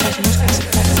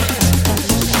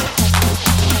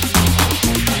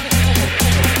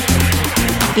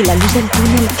Y la luz del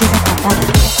túnel queda atrapada.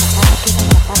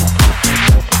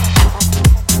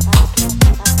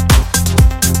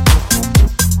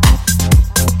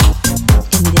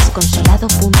 En mi desconsolado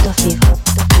punto ciego.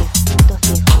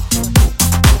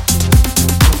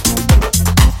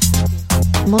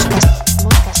 Moscas.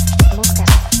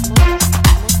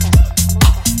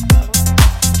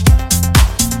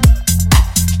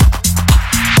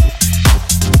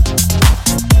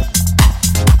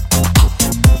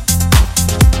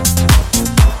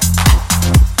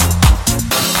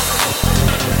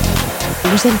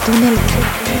 Luz del túnel.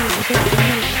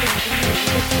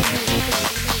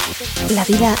 La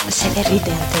vida se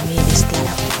derrite ante mi iris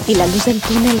claro y la luz del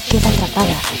túnel queda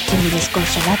atrapada en mi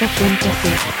desconsolado punto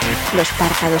ciego. Los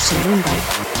párpados se inundan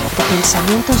de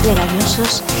pensamientos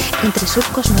legañosos entre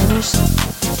surcos nuevos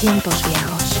y tiempos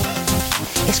viejos.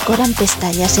 Escoran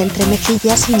pestañas entre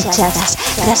mejillas hinchadas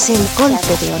tras el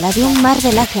golpe de ola de un mar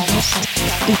de lágrimas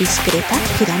y discreta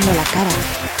girando la cara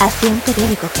hacia un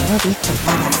periódico que no dice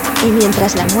nada. Y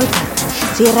mientras la mueca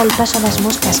cierra el paso a las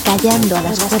moscas callando a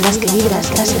las bolas que vibran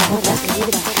tras la boca,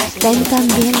 caen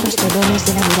también los telones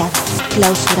de la mirada,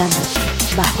 clausurando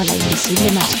bajo la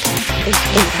invisible máscara el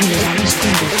funeral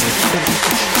escondido.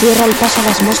 Cierra el paso a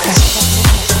las moscas.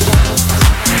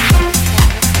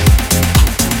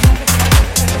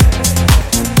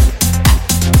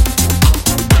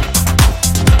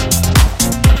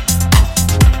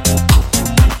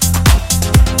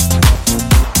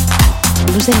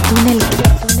 Luz del túnel,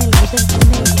 luz del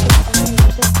túnel.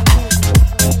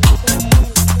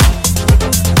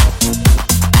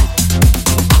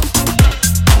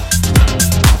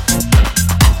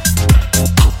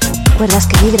 Cuerdas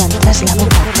que vibran tras la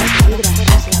boca.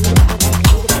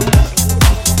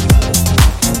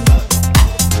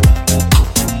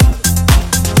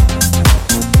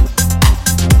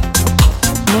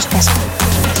 Moscas.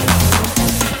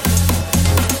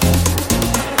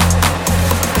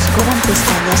 Escoran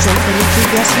pestañas entre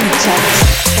mejillas hinchadas.